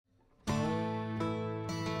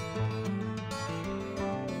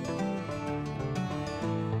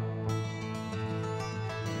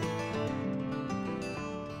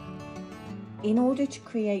In order to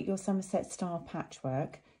create your Somerset style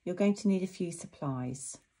patchwork, you're going to need a few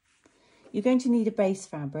supplies. You're going to need a base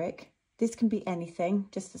fabric. This can be anything,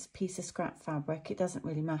 just a piece of scrap fabric. It doesn't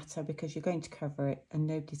really matter because you're going to cover it and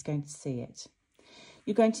nobody's going to see it.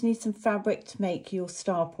 You're going to need some fabric to make your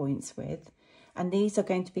star points with, and these are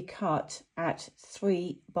going to be cut at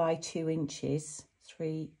 3 by 2 inches,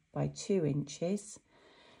 3 by 2 inches.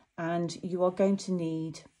 And you are going to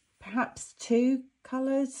need perhaps 2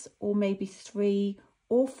 colours or maybe 3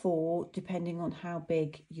 or 4, depending on how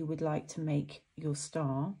big you would like to make your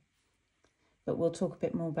star. But we'll talk a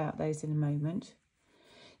bit more about those in a moment.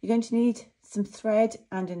 You're going to need some thread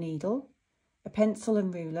and a needle, a pencil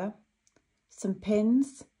and ruler, some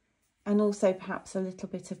pins, and also perhaps a little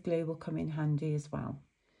bit of glue will come in handy as well.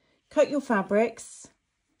 Cut your fabrics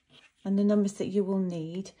and the numbers that you will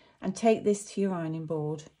need and take this to your ironing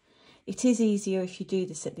board. It is easier if you do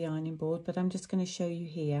this at the ironing board, but I'm just going to show you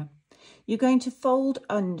here. You're going to fold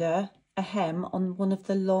under a hem on one of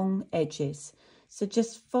the long edges. So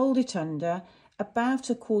just fold it under about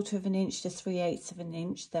 1/4 of an inch to 3/8 of an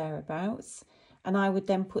inch, thereabouts. And I would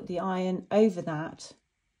then put the iron over that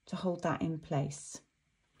to hold that in place.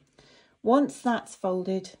 Once that's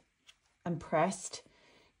folded and pressed,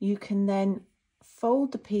 you can then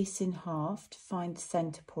fold the piece in half to find the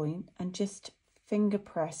centre point and just finger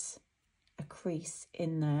press a crease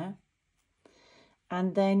in there.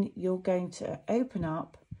 And then you're going to open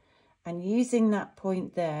up, and using that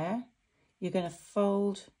point there, you're going to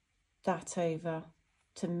fold that over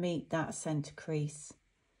to meet that centre crease,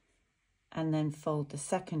 and then fold the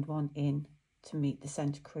second one in to meet the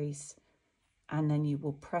centre crease, and then you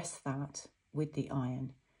will press that with the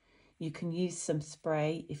iron. You can use some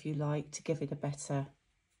spray if you like to give it a better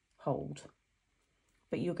hold,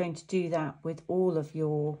 but you're going to do that with all of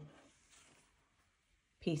your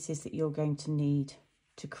pieces that you're going to need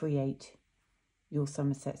to create your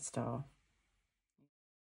Somerset star.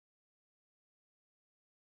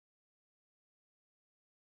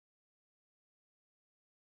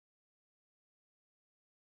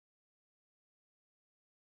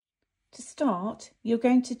 To start, you're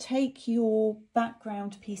going to take your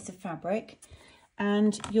background piece of fabric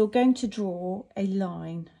and you're going to draw a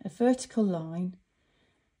line, a vertical line.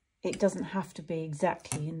 It doesn't have to be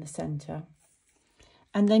exactly in the centre.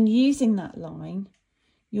 And then using that line,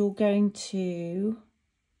 you're going to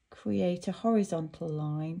create a horizontal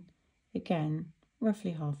line, again,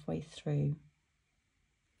 roughly halfway through,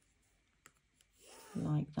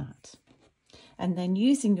 like that. And then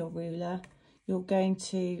using your ruler, you're going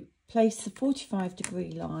to place the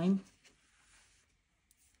 45-degree line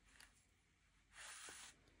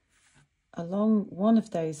along one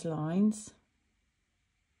of those lines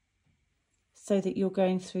so that you're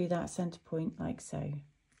going through that centre point like so.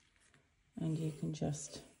 And you can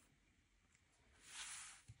just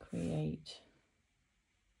create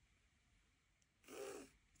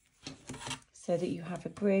so that you have a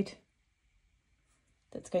grid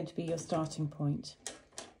that's going to be your starting point.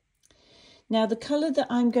 Now the colour that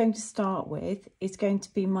I'm going to start with is going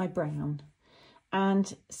to be my brown.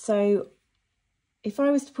 And so if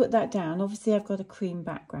I was to put that down, obviously I've got a cream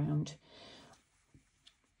background.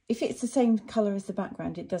 If it's the same colour as the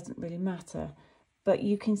background, it doesn't really matter. But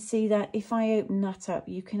you can see that if I open that up,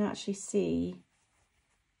 you can actually see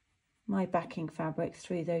my backing fabric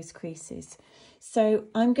through those creases. So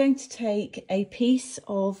I'm going to take a piece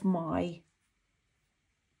of my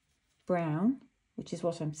brown, which is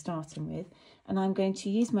what I'm starting with, and I'm going to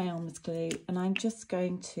use my Elmer's glue, and I'm just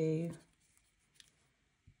going to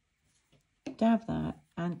dab that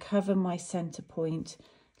and cover my centre point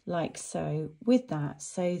like so with that,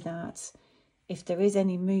 so that if there is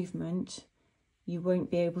any movement, you won't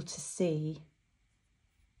be able to see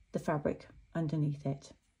the fabric underneath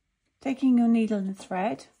it. Taking your needle and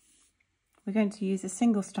thread, we're going to use a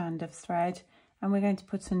single strand of thread and we're going to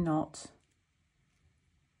put a knot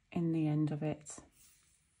in the end of it,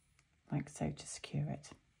 like so, to secure it.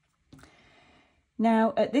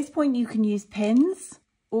 Now at this point you can use pins,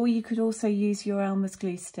 or you could also use your Elmer's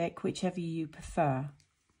glue stick, whichever you prefer.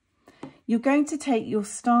 You're going to take your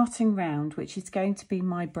starting round, which is going to be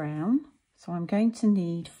my brown. So I'm going to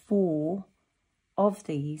need 4 of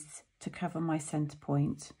these to cover my centre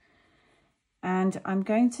point. And I'm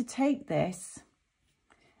going to take this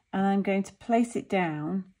and I'm going to place it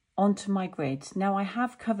down onto my grid. Now I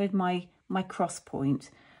have covered my cross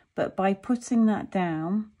point, but by putting that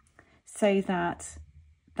down so that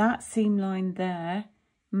that seam line there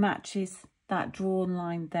matches that drawn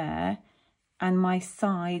line there, and my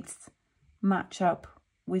sides match up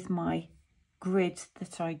with my grid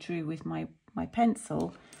that I drew with my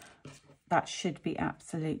pencil, that should be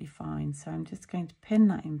absolutely fine. So I'm just going to pin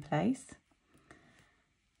that in place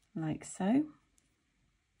like so.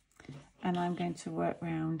 And I'm going to work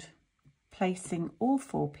round placing all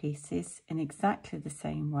 4 pieces in exactly the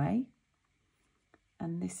same way.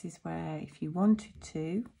 And this is where, if you wanted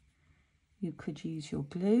to, you could use your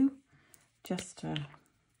glue just to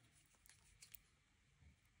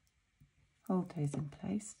hold those in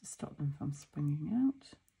place to stop them from springing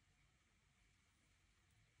out.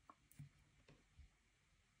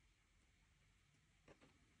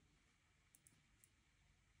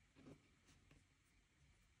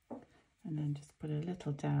 And then just put a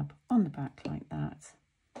little dab on the back like that,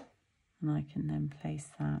 and I can then place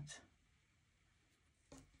that.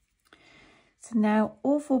 So now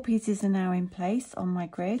all 4 pieces are now in place on my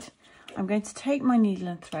grid. I'm going to take my needle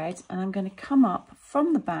and thread, and I'm going to come up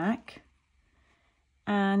from the back,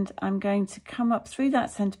 and I'm going to come up through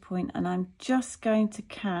that centre point, and I'm just going to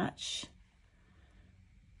catch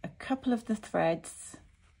a couple of the threads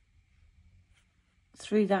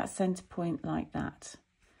through that centre point like that.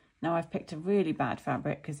 Now I've picked a really bad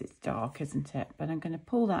fabric because it's dark, isn't it? But I'm going to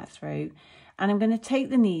pull that through, and I'm going to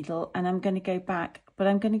take the needle and I'm going to go back, but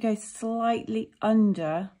I'm going to go slightly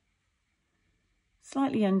under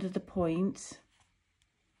the point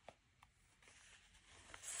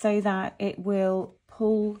so that it will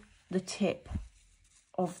pull the tip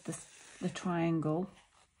of the triangle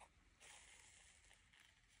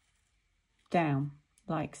down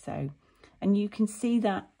like so. And you can see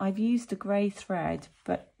that I've used a grey thread,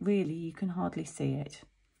 but really you can hardly see it.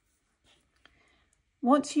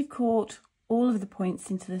 Once you've caught all of the points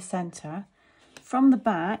into the centre, from the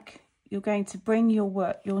back, you're going to bring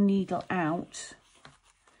your needle out,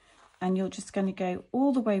 and you're just going to go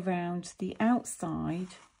all the way round the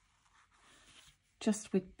outside,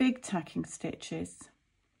 just with big tacking stitches.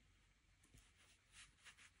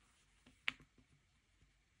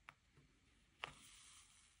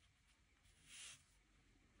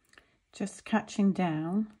 Just catching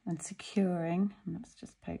down and securing, and that's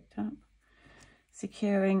just poked up,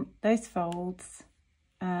 securing those folds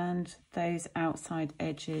and those outside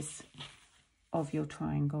edges of your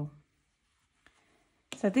triangle.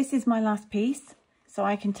 So this is my last piece, so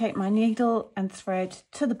I can take my needle and thread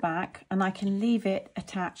to the back, and I can leave it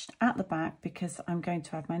attached at the back because I'm going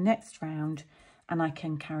to have my next round and I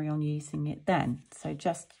can carry on using it then. So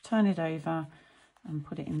just turn it over and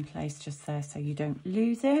put it in place just there so you don't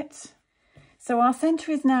lose it. So our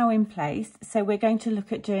centre is now in place, so we're going to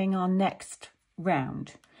look at doing our next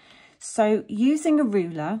round. So using a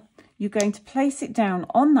ruler, you're going to place it down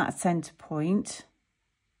on that centre point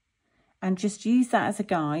and just use that as a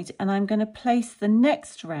guide, and I'm going to place the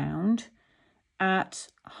next round at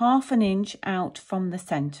 1/2 inch out from the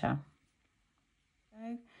centre.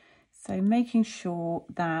 Okay. So making sure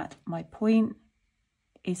that my point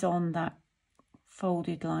is on that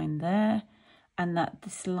folded line there, and that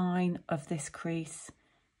this line of this crease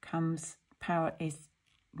is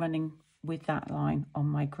running with that line on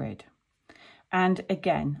my grid. And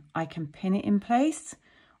again, I can pin it in place,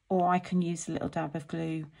 or I can use a little dab of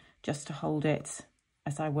glue just to hold it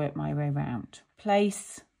as I work my way around.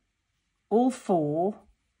 Place all 4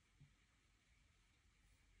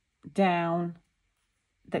 down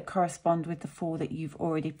that correspond with the 4 that you've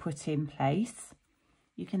already put in place.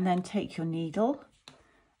 You can then take your needle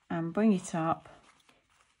and bring it up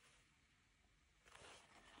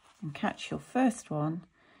and catch your first one.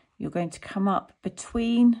 You're going to come up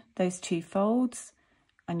between those 2 folds,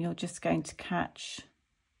 and you're just going to catch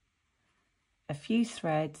a few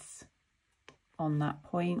threads on that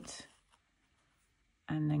point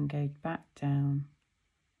and then go back down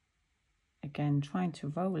again, trying to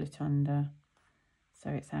roll it under so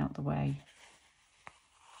it's out the way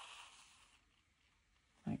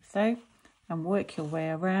like so, and work your way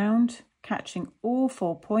around, catching all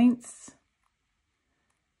 4 points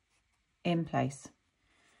in place.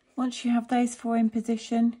 Once you have those 4 in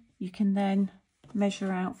position, you can then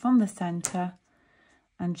measure out from the centre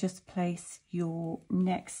and just place your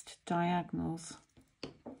next diagonals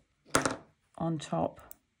on top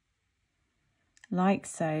like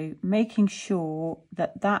so, making sure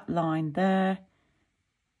that that line there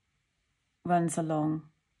runs along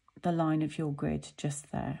the line of your grid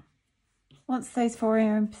just there. Once those 4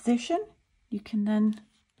 are in position, you can then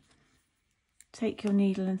take your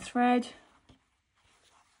needle and thread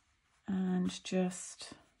and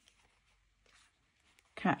just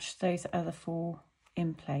catch those other 4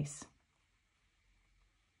 in place.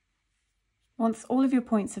 Once all of your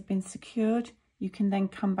points have been secured, you can then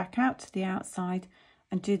come back out to the outside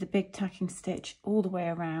and do the big tacking stitch all the way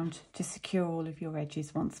around to secure all of your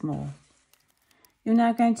edges once more. You're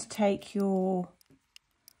now going to take your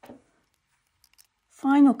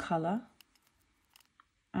final colour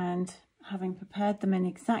and, having prepared them in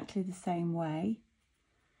exactly the same way,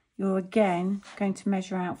 you're again going to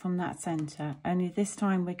measure out from that centre, only this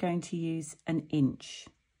time we're going to use 1 inch.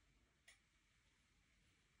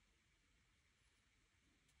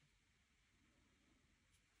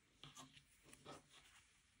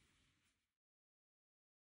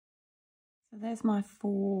 So there's my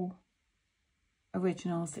 4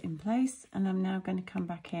 originals in place, and I'm now going to come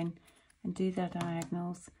back in and do the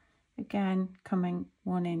diagonals, again coming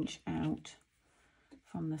 1 inch out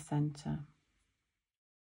from the centre.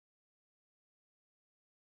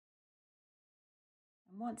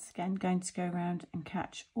 And once again going to go around and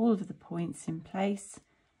catch all of the points in place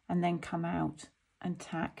and then come out and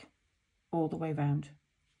tack all the way round.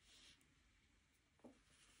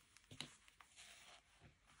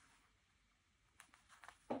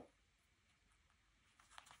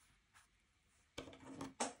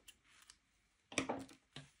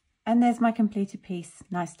 And there's my completed piece,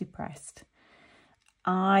 nicely pressed.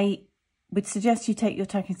 I would suggest you take your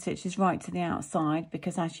tacking stitches right to the outside,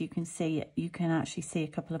 because as you can see, you can actually see a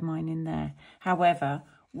couple of mine in there. However,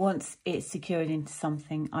 once it's secured into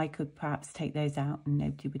something, I could perhaps take those out and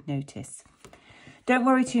nobody would notice. Don't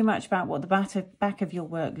worry too much about what the back of your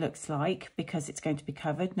work looks like, because it's going to be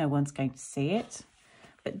covered. No one's going to see it.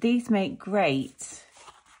 But these make great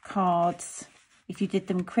cards. If you did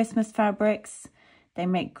them Christmas fabrics, they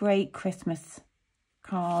make great Christmas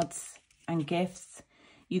cards and gifts.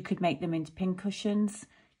 You could make them into pincushions.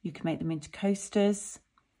 You can make them into coasters.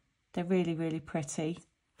 They're really, really pretty.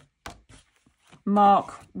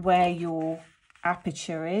 Mark where your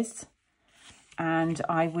aperture is, and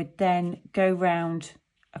I would then go round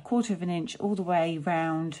 1/4 inch all the way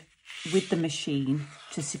round with the machine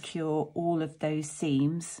to secure all of those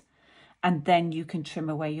seams, and then you can trim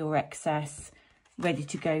away your excess ready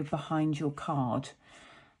to go behind your card.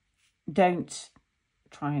 Don't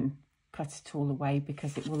try and cut it all away,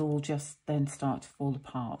 because it will all just then start to fall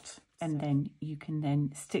apart. And then you can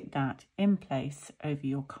then stick that in place over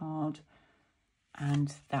your card,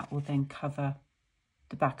 and that will then cover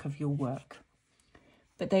the back of your work.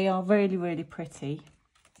 But they are really, really pretty,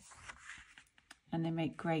 and they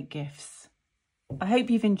make great gifts. I hope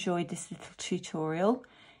you've enjoyed this little tutorial.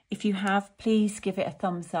 If you have, please give it a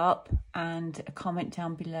thumbs up and a comment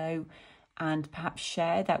down below, and perhaps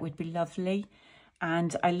share. That would be lovely.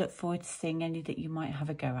 And I look forward to seeing any that you might have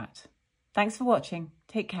a go at. Thanks for watching.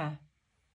 Take care.